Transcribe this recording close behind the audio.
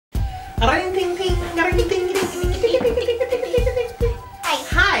Ring ting ting, ring ting ting.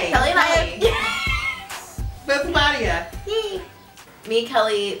 Hi. Kelly and I. This is Nadia. Yay. Me and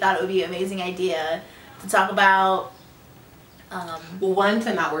Kelly thought it would be an amazing idea to talk about. Well, one,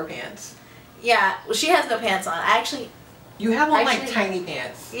 to not wear pants. Yeah, well, she has no pants on. I actually. You have on like tiny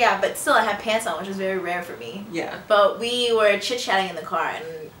pants. Yeah, but still I have pants on, which is very rare for me. Yeah. But we were chit-chatting in the car,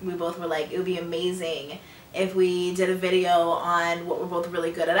 and we both were like, it would be amazing if we did a video on what we're both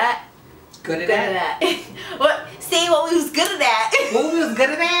really good at. Good at? What? Say what we was good at. What we was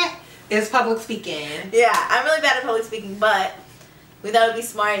good at is public speaking. Yeah, I'm really bad at public speaking, but we thought it would be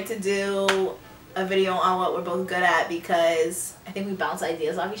smart to do a video on what we're both good at because I think we bounce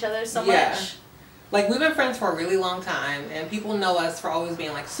ideas off each other so much. Like, we've been friends for a really long time, and people know us for always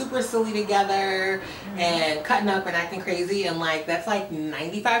being, like, super silly together and cutting up and acting crazy, and, like, that's, like,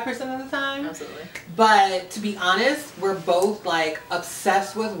 95% of the time. Absolutely. But, to be honest, we're both, like,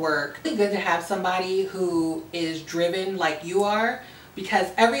 obsessed with work. It's good to have somebody who is driven like you are, because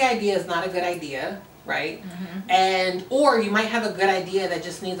every idea is not a good idea, right? And, or you might have a good idea that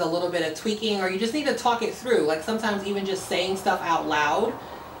just needs a little bit of tweaking, or you just need to talk it through. Like, sometimes even just saying stuff out loud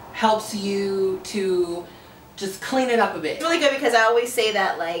helps you to just clean it up a bit. It's really good because I always say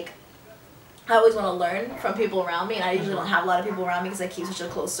that, like, I always want to learn from people around me, and I usually don't have a lot of people around me because I keep such a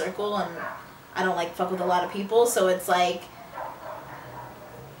close circle and I don't like fuck with a lot of people. So it's like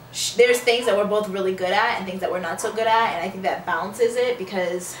there's things that we're both really good at and things that we're not so good at, and I think that balances it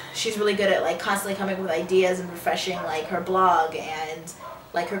because she's really good at, like, constantly coming up with ideas and refreshing, like, her blog and,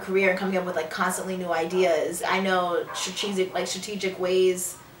 like, her career and coming up with, like, constantly new ideas. I know strategic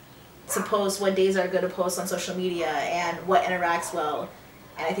ways to post, what days are good to post on social media and what interacts well,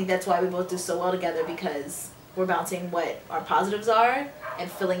 and I think that's why we both do so well together because we're bouncing what our positives are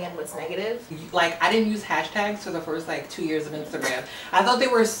and filling in what's negative. Like, I didn't use hashtags for the first, like, 2 years of Instagram. I thought they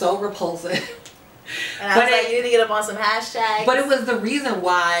were so repulsive. And I was like, you need to get up on some hashtags. But it was the reason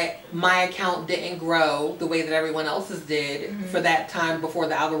why my account didn't grow the way that everyone else's did for that time before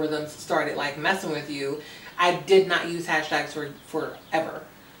the algorithms started, like, messing with you. I did not use hashtags for forever.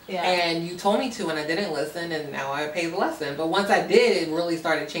 Yeah. And you told me to, and I didn't listen, and now I pay the lesson. But once I did, it really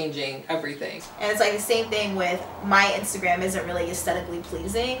started changing everything. And it's like the same thing with my Instagram isn't really aesthetically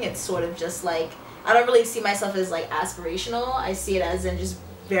pleasing. It's sort of just like, I don't really see myself as, like, aspirational. I see it as in just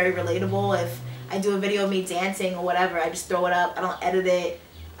very relatable. If I do a video of me dancing or whatever, I just throw it up. I don't edit it.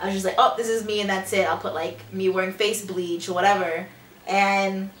 I was just like, oh, this is me and that's it. I'll put, like, me wearing face bleach or whatever.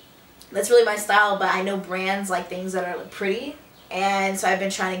 And that's really my style, but I know brands like things that are, like, pretty. And so I've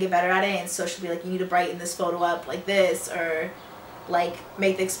been trying to get better at it, and so she'll be like, you need to brighten this photo up like this, or, like,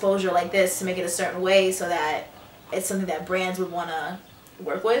 make the exposure like this to make it a certain way so that it's something that brands would want to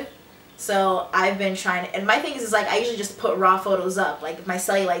work with. So I've been trying to, and my thing is like, I usually just put raw photos up, like if my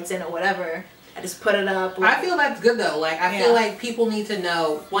cellulite's in or whatever, I just put it up. Like, I feel that's good though. Like, I feel like people need to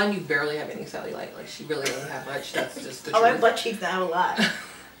know, one, you barely have any cellulite. Like, she really doesn't have much. That's just the truth. My butt cheeks now have a lot.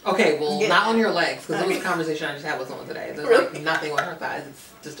 Okay, well, not on your legs, because it was a conversation I just had with someone today. There's like nothing on her thighs.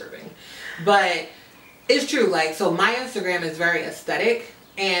 It's disturbing. But it's true. Like, so my Instagram is very aesthetic,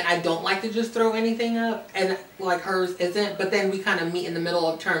 and I don't like to just throw anything up, and, like, hers isn't. But then we kind of meet in the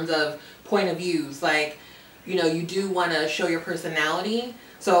middle in terms of point of views. Like, you know, you do want to show your personality.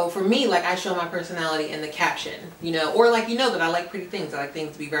 So for me, like, I show my personality in the caption, you know, or, like, you know that I like pretty things. I like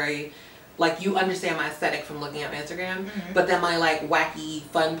things to be very, like, you understand my aesthetic from looking at my Instagram, but then my, like, wacky,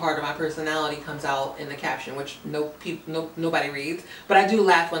 fun part of my personality comes out in the caption, which nobody reads. But I do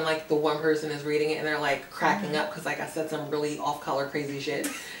laugh when, like, the one person is reading it and they're, like, cracking up because, like, I said some really off-color crazy shit,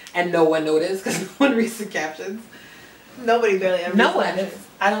 and no one noticed because no one reads the captions. Nobody barely ever. No one.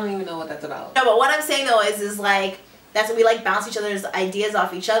 I don't even know what that's about. No, but what I'm saying though is like, that's what we like, bounce each other's ideas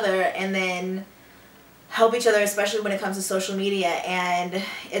off each other and then help each other, especially when it comes to social media. And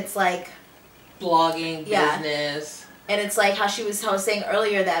it's like blogging, business. And it's like how I was saying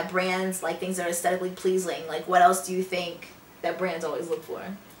earlier that brands like things that are aesthetically pleasing. Like, what else do you think that brands always look for?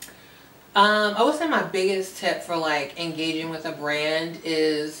 I would say my biggest tip for, like, engaging with a brand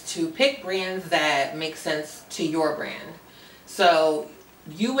is to pick brands that make sense to your brand. So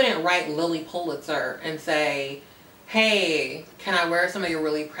you wouldn't write Lily Pulitzer and say, hey, can I wear some of your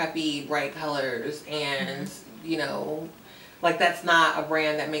really preppy bright colors? And, you know, like, that's not a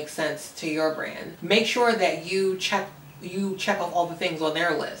brand that makes sense to your brand. Make sure that you check off all the things on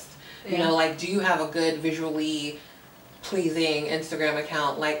their list. You know, like, do you have a good visually pleasing Instagram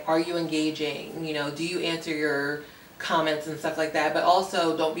account? Like, are you engaging? You know, do you answer your comments and stuff like that? But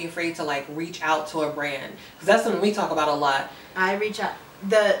also, don't be afraid to, like, reach out to a brand, because that's something we talk about a lot. I reach out.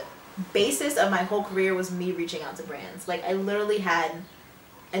 The basis of my whole career was me reaching out to brands. Like, I literally had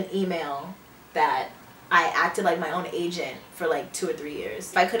an email that I acted like my own agent for like 2 or 3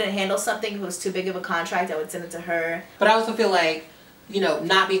 years. If I couldn't handle something, if it was too big of a contract, I would send it to her. But I also feel like, you know,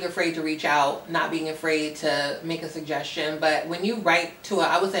 not being afraid to reach out, not being afraid to make a suggestion. But when you write to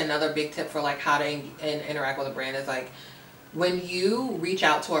I would say another big tip for like how to interact with a brand is like, when you reach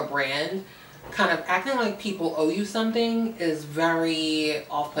out to a brand, kind of acting like people owe you something is very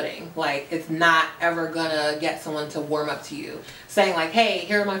off-putting. Like, it's not ever gonna get someone to warm up to you. Saying like, hey,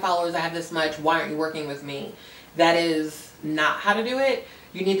 here are my followers, I have this much, why aren't you working with me? That is not how to do it.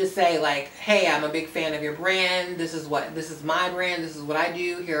 You need to say like, hey, I'm a big fan of your brand, this is my brand, this is what I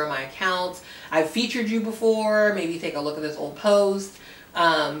do, here are my accounts, I've featured you before, maybe take a look at this old post,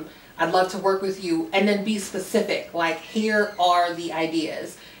 I'd love to work with you, and then be specific, like, here are the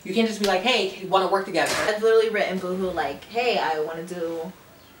ideas. You can't just be like, hey, you want to work together. I've literally written Boohoo like, hey, I want to do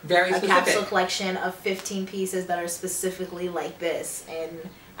a capsule collection of 15 pieces that are specifically like this, and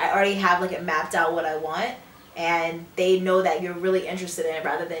I already have like it mapped out what I want, and they know that you're really interested in it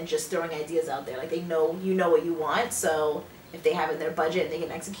rather than just throwing ideas out there. Like, they know you know what you want, so if they have it in their budget and they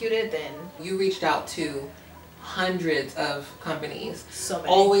can execute it, then... You reached out to hundreds of companies. So many.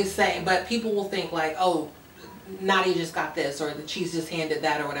 Always saying, but people will think like, oh, Nadia just got this, or the cheese just handed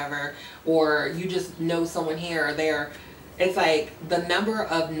that, or whatever, or you just know someone here or there. It's like the number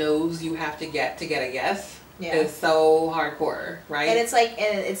of no's you have to get a yes is so hardcore, right? And it's like,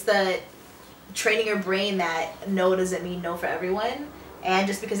 and it's the training your brain that no doesn't mean no for everyone, and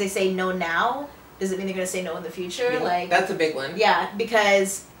just because they say no now doesn't mean they're gonna say no in the future. Yeah, like, that's a big one. Yeah,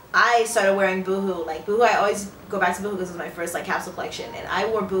 because I started wearing Boohoo. Like, Boohoo, I always go back to Boohoo because it was my first like capsule collection, and I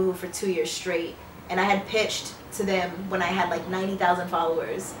wore Boohoo for 2 years straight. And I had pitched to them when I had like 90,000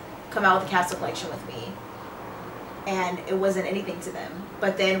 followers, come out with a capsule collection with me, and it wasn't anything to them.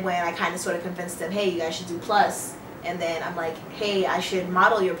 But then when I kind of sort of convinced them, hey, you guys should do plus, and then I'm like, hey, I should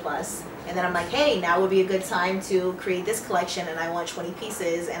model your plus, and then I'm like, hey, now would be a good time to create this collection, and I want 20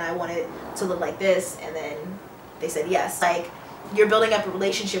 pieces, and I want it to look like this, and then they said yes. Like, you're building up a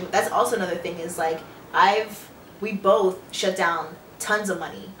relationship. That's also another thing is like, we both shut down tons of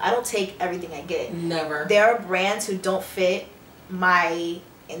money. I don't take everything I get. Never. There are brands who don't fit my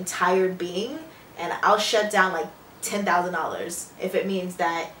entire being, and I'll shut down like $10,000 if it means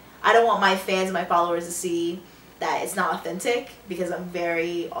that I don't want my fans and my followers to see that it's not authentic, because I'm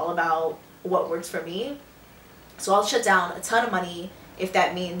very all about what works for me. So I'll shut down a ton of money if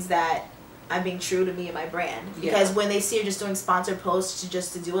that means that I'm being true to me and my brand. Because when they see you're just doing sponsored posts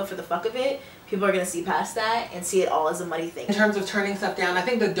just to do it for the fuck of it, people are going to see past that and see it all as a money thing. In terms of turning stuff down, I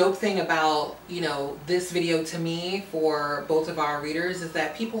think the dope thing about, you know, this video to me for both of our readers is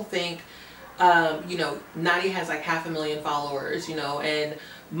that people think, you know, Nadia has like 500,000 followers, you know, and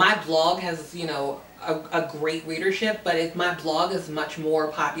my blog has, you know, a great readership, but my blog is much more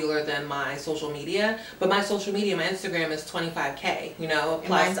popular than my social media. But my social media, my Instagram is 25K, you know. And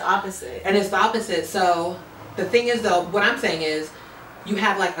mine's opposite. And it's the opposite. So the thing is though, what I'm saying is, you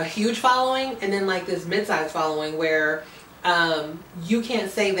have like a huge following and then like this mid-sized following where you can't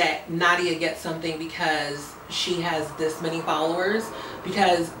say that Nadia gets something because she has this many followers,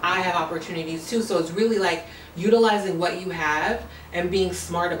 because I have opportunities too. So it's really like utilizing what you have and being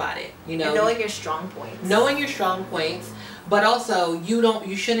smart about it, you know. And knowing your strong points. Knowing your strong points, but also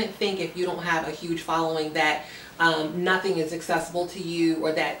you shouldn't think if you don't have a huge following that nothing is accessible to you,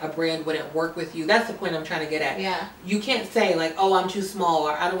 or that a brand wouldn't work with you. That's the point I'm trying to get at. Yeah. You can't say like, oh, I'm too small,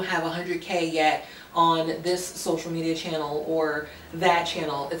 or I don't have 100K yet on this social media channel or that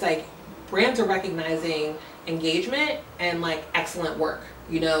channel. It's like brands are recognizing engagement and like excellent work,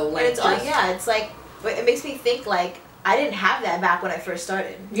 you know. Like, it's it's like, it makes me think like, I didn't have that back when I first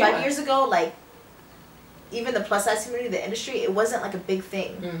started. 5 years ago, like, even the plus size community, the industry, it wasn't like a big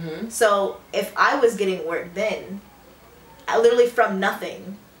thing. Mm-hmm. So if I was getting work then, literally from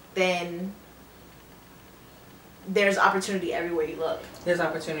nothing, then there's opportunity everywhere you look. There's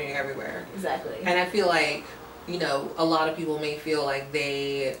opportunity everywhere. Exactly. And I feel like, you know, a lot of people may feel like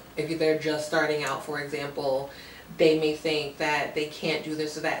if they're just starting out, for example, they may think that they can't do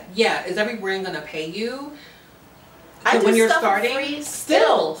this or that. Yeah, is every brand gonna pay you? I do when you're stuff starting, for free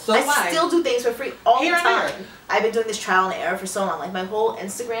still. So I still do things for free all the time. Here. I've been doing this trial and error for so long. Like, my whole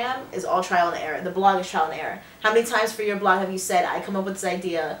Instagram is all trial and error. The blog is trial and error. How many times for your blog have you said, I come up with this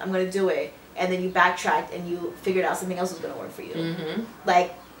idea, I'm going to do it, and then you backtracked and you figured out something else was going to work for you? Mm-hmm.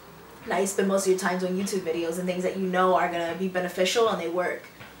 Like, now you spend most of your time doing YouTube videos and things that you know are going to be beneficial and they work.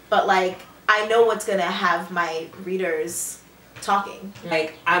 But, like, I know what's going to have my readers talking.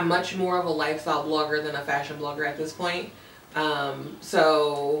 Like, I'm much more of a lifestyle blogger than a fashion blogger at this point.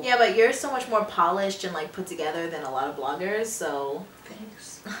 So yeah, but you're so much more polished and like put together than a lot of bloggers, so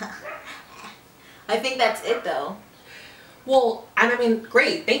Thanks. I think that's it though. Well, and I mean,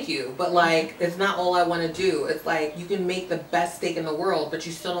 great, thank you, but like, it's not all I want to do. It's like, you can make the best steak in the world, but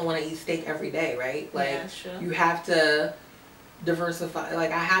you still don't want to eat steak every day, right? Like, yeah, sure. You have to diversify. Like,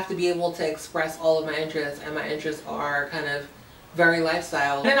 I have to be able to express all of my interests, and my interests are kind of very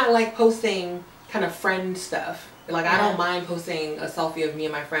lifestyle. And I like posting kind of friend stuff. Like, I don't mind posting a selfie of me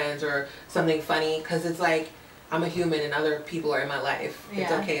and my friends or something funny, because it's like, I'm a human and other people are in my life. Yeah.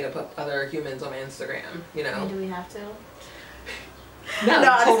 It's okay to put other humans on my Instagram, you know? I mean, do we have to? No, I'm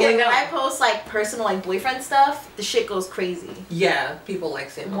just totally kidding. When not. I post like personal like boyfriend stuff, the shit goes crazy. Yeah, people like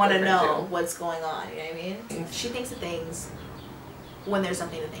saying want to know what's going on. You know what I mean? She thinks of things when there's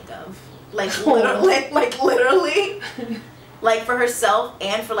something to think of, like literally, like for herself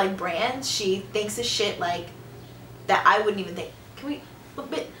and for like brands. She thinks of shit like that I wouldn't even think. Can we?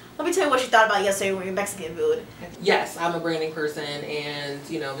 Let me tell you what she thought about yesterday when we were Mexican food. Yes, I'm a branding person, and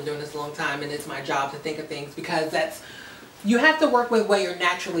you know, I've been doing this a long time, and it's my job to think of things, because that's. You have to work with what you're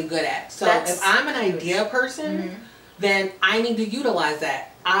naturally good at. So if I'm an idea person, then I need to utilize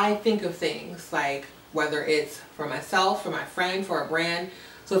that. I think of things like whether it's for myself, for my friend, for a brand.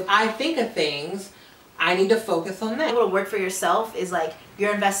 So if I think of things, I need to focus on that. Able to work for yourself is like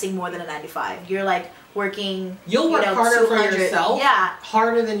you're investing more than a 9-to-5. You're like working. You'll work harder for yourself. Yeah.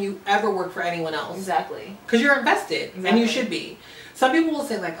 Harder than you ever work for anyone else. Exactly. Because you're invested, and you should be. Some people will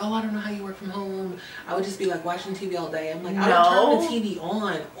say like, oh, I don't know how you work from home. I would just be like watching TV all day. I'm like, I don't turn the TV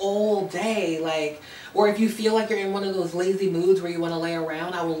on all day. Like, or if you feel like you're in one of those lazy moods where you want to lay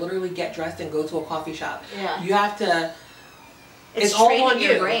around, I will literally get dressed and go to a coffee shop. Yeah. You have to. It's all on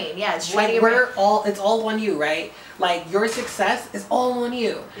your brain. Yeah, it's training your brain. It's all on you, right? Like, your success is all on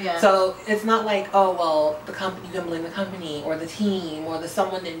you. Yeah. So it's not like, oh, well, the company, you can blame the company or the team or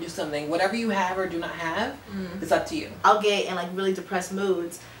someone didn't do something. Whatever you have or do not have, it's up to you. I'll get in like really depressed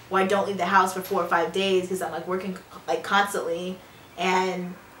moods where I don't leave the house for 4 or 5 days because I'm like working like constantly,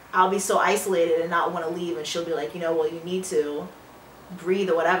 and I'll be so isolated and not want to leave, and she'll be like, you know, well, you need to breathe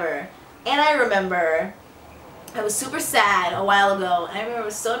or whatever. And I remember I was super sad a while ago, and I remember it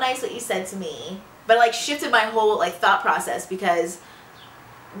was so nice what you said to me, but it like shifted my whole like thought process, because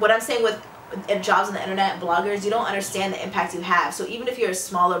what I'm saying with jobs on the internet and bloggers, you don't understand the impact you have. So even if you're a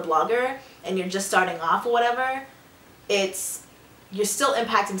smaller blogger and you're just starting off or whatever, you're still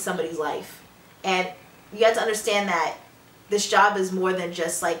impacting somebody's life, and you have to understand that this job is more than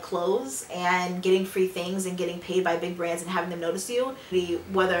just like clothes and getting free things and getting paid by big brands and having them notice you,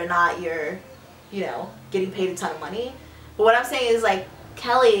 whether or not you're, you know, getting paid a ton of money. But what I'm saying is, like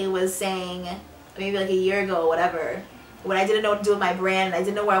Kelly was saying maybe like a year ago or whatever, when I didn't know what to do with my brand and I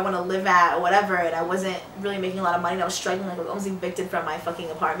didn't know where I want to live at or whatever, and I wasn't really making a lot of money and I was struggling, like I was almost evicted from my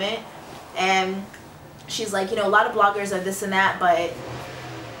fucking apartment. And she's like, you know, a lot of bloggers are this and that, but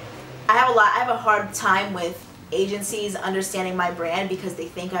I have a hard time with agencies understanding my brand because they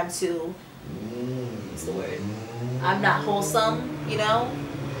think I'm too, what's the word? I'm not wholesome, you know?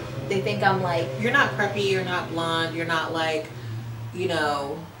 They think I'm like, you're not preppy, you're not blonde, you're not like, you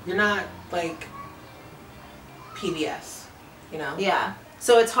know, you're not like PBS, you know? Yeah.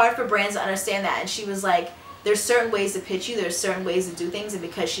 So it's hard for brands to understand that. And she was like, there's certain ways to pitch you, there's certain ways to do things, and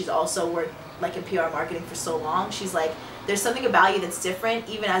because she's also worked like in PR marketing for so long, she's like, there's something about you that's different,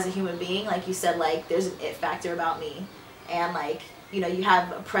 even as a human being. Like you said, like there's an it factor about me, and like, you know, you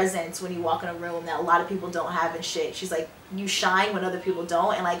have a presence when you walk in a room that a lot of people don't have and shit. She's like, you shine when other people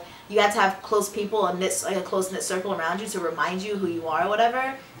don't, and like you have to have close people, a close knit circle around you to remind you who you are or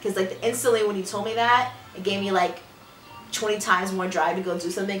whatever. Because like instantly when you told me that, it gave me like 20 times more drive to go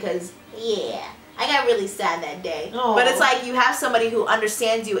do something, because yeah, I got really sad that day. Aww. But it's like you have somebody who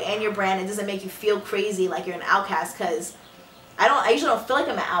understands you and your brand and doesn't make you feel crazy like you're an outcast, because I usually don't feel like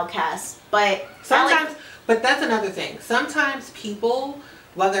I'm an outcast, but sometimes, but that's another thing. Sometimes people,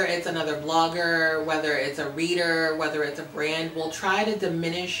 whether it's another blogger, whether it's a reader, whether it's a brand, will try to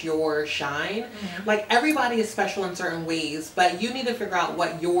diminish your shine. Like everybody is special in certain ways, but you need to figure out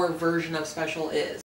what your version of special is.